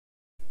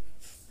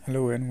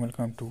Hello and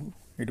welcome to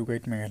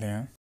educate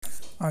Meghalaya.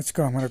 आज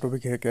का हमारा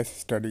टॉपिक है केस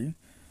स्टडी।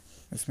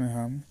 इसमें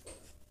हम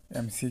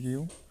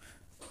एमसीक्यू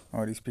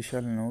और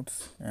special notes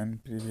and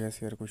previous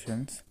year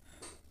questions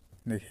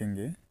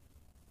देखेंगे।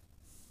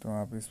 तो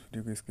आप इस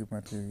वीडियो को स्किप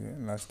मत कीजिए,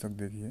 लास्ट तक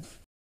देखिए।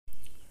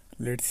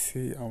 Let's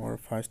see our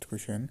first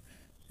question.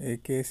 A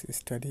case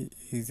study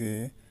is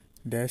a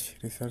dash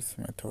research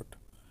method.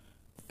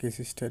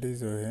 Case study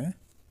जो है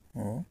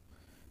वो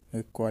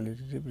एक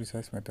क्वालिटेटिव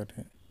रिसर्च मेथड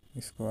है।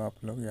 इसको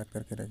आप लोग याद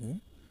करके रखिए,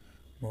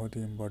 बहुत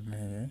ही इम्पोर्टेंट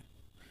है ये।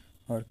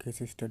 और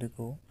केस स्टडी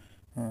को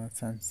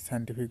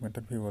साइंटिफिक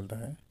मेथड भी बोलता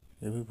है,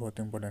 ये भी बहुत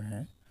इम्पोर्टेंट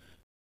है।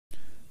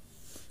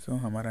 सो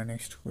हमारा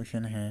नेक्स्ट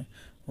क्वेश्चन है,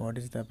 what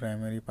is the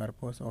primary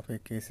purpose of A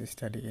case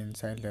study in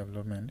child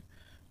development?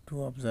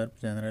 To observe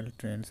general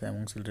trends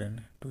among children,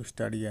 to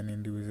study an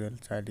individual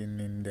child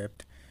in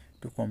depth,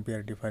 to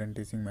compare different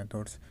teaching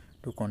methods,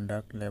 to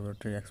conduct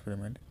laboratory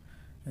experiment.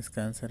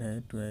 इसका answer है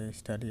to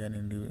study an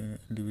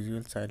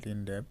individual child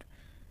in depth.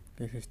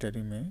 Case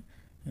study में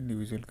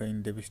individual का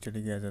in depth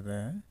study किया जाता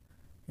है,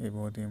 ये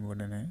बहुत ही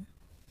important है।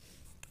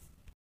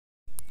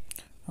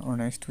 और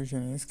next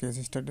question is, case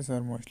studies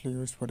are mostly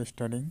used for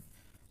studying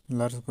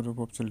large group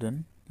of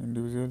children,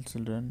 individual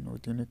children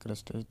with unique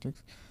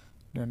characteristics,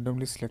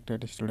 randomly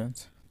selected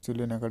students,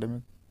 children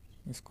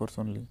academic scores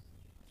only.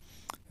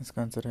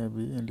 इसका answer है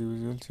B,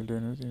 individual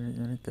children with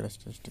unique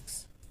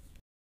characteristics.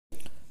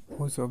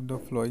 Which of the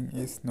following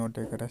is not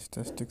a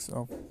characteristics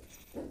of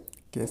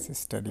case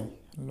study?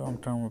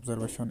 Long-term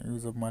observation,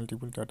 use of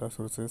multiple data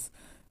sources,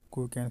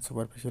 quick and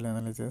superficial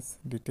analysis,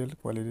 detailed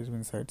qualitative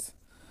insights।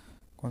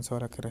 कौन सा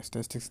वाला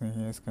characteristics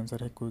नहीं है? इसका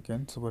answer है quick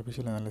and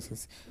superficial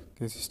analysis.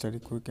 Case study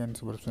quick and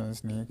superficial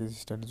analysis नहीं है।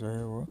 Case study जो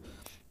है वो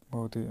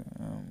बहुत ही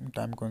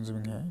टाइम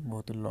कंज्यूमिंग है,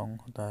 बहुत ही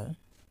लॉन्ग होता है,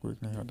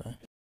 क्विक नहीं होता है।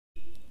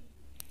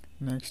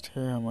 नेक्स्ट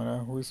है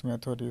हमारा, which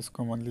method is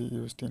commonly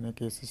used in A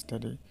case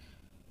study?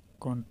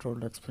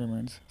 Controlled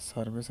experiments,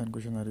 surveys and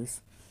questionnaires,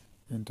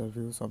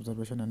 interviews,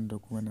 observation and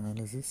document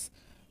analysis,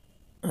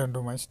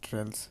 randomized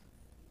trials।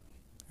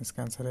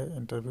 इसका आंसर है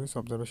interviews,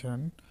 observation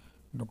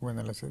and document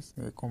analysis.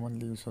 ये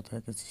कॉमनली यूज होता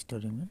है केस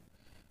स्टडी में।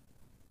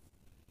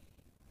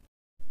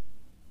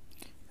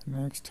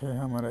 Next है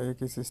हमारा, एक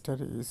case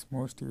study is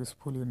most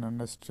useful in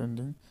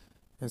understanding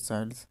A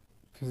child's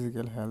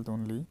physical health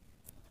only,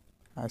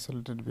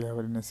 isolated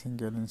behaviour in a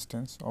single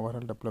instance,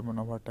 overall development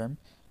over time,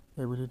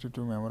 ability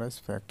to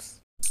memorise facts.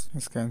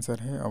 इसका answer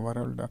है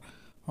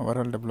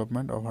overall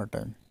development over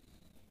time.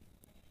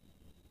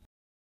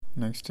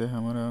 Next है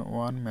हमारा,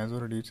 one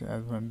major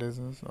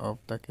disadvantages of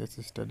the case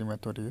study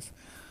method is,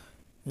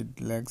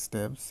 it lacks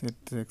depth, it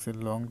takes a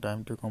long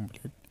time to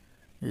complete,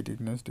 it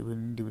ignores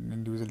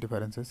individual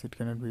differences, it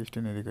cannot be used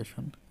in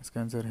education.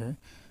 इसका answer है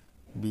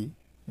B,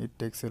 it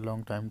takes a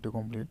long time to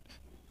complete.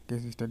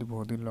 Case study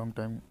बहुत ही long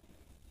time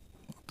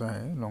होता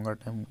है, longer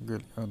time के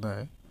लिए होता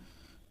है,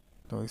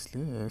 तो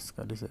इसलिए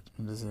इसका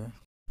डिसएडवांटेज है।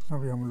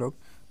 अभी हम लोग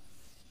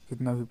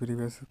जितना भी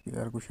प्रीवियस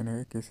ईयर क्वेश्चन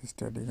है केस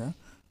स्टडी का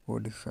वो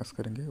डिस्कस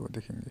करेंगे, वो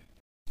देखेंगे।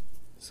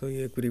 सो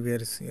ये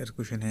प्रीवियस ईयर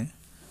क्वेश्चन है,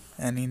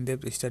 N in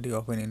depth study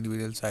of an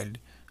individual child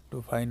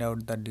to find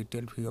out the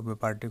detail view of a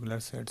particular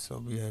sets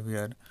of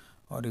behaviour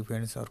और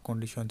इवेंट्स और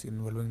conditions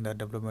involving the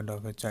development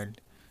of a child.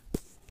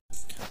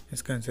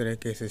 इसका answer है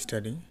case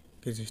study.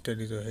 Case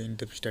study जो है in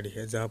depth study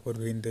है, जहाँ पर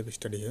भी इन डेप्थ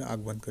स्टडी है, आँख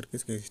बंद करके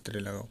केस स्टडी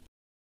लगाओ।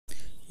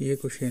 ये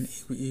क्वेश्चन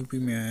यूपी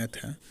में आया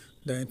था।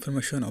 The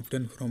information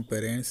obtain from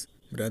parents,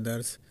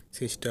 brothers,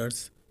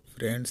 sisters,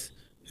 friends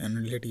and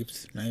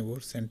relatives,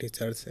 neighbours and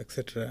teachers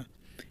etcetera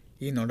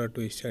in order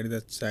to study the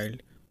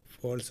child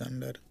falls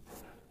under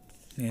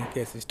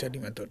case study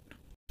method.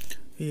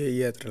 ये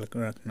याद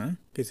रखना,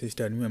 केस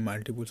स्टडी में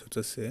multiple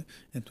sources से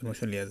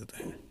information लिया जाता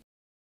है।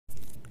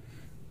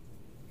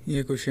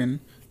 ये क्वेश्चन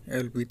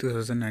LP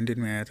 2019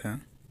 में आया था।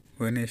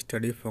 When A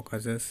study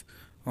focuses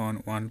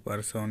on one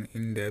person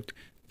in depth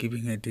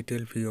giving a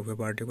detailed view of a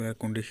particular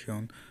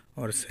condition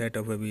or set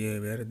of a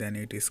behavior, then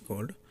it is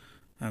called।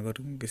 अगर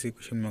किसी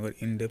क्वेश्चन में अगर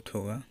इन डेप्थ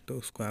होगा तो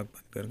उसको आप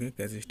बंद करके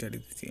कैसे स्टडी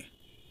दीजिए।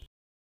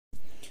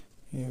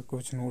 ये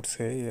कुछ नोट्स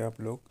है, ये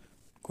आप लोग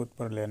खुद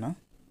पढ़ लेना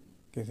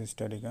कैसे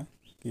स्टडी का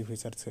की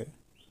फीचर्स है,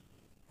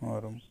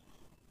 और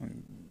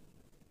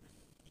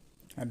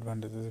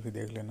एडवांटेजेस भी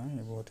देख लेना,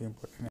 ये बहुत ही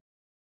इम्पोर्टेंट है।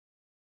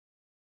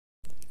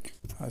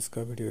 आज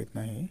का वीडियो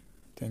इतना ही।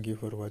 Thank you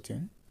for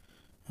watching.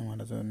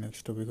 हमारा जो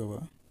नेक्स्ट टॉपिक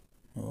होगा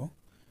वो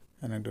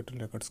एनेक्डोटल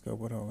रिकॉर्ड्स के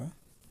ऊपर होगा।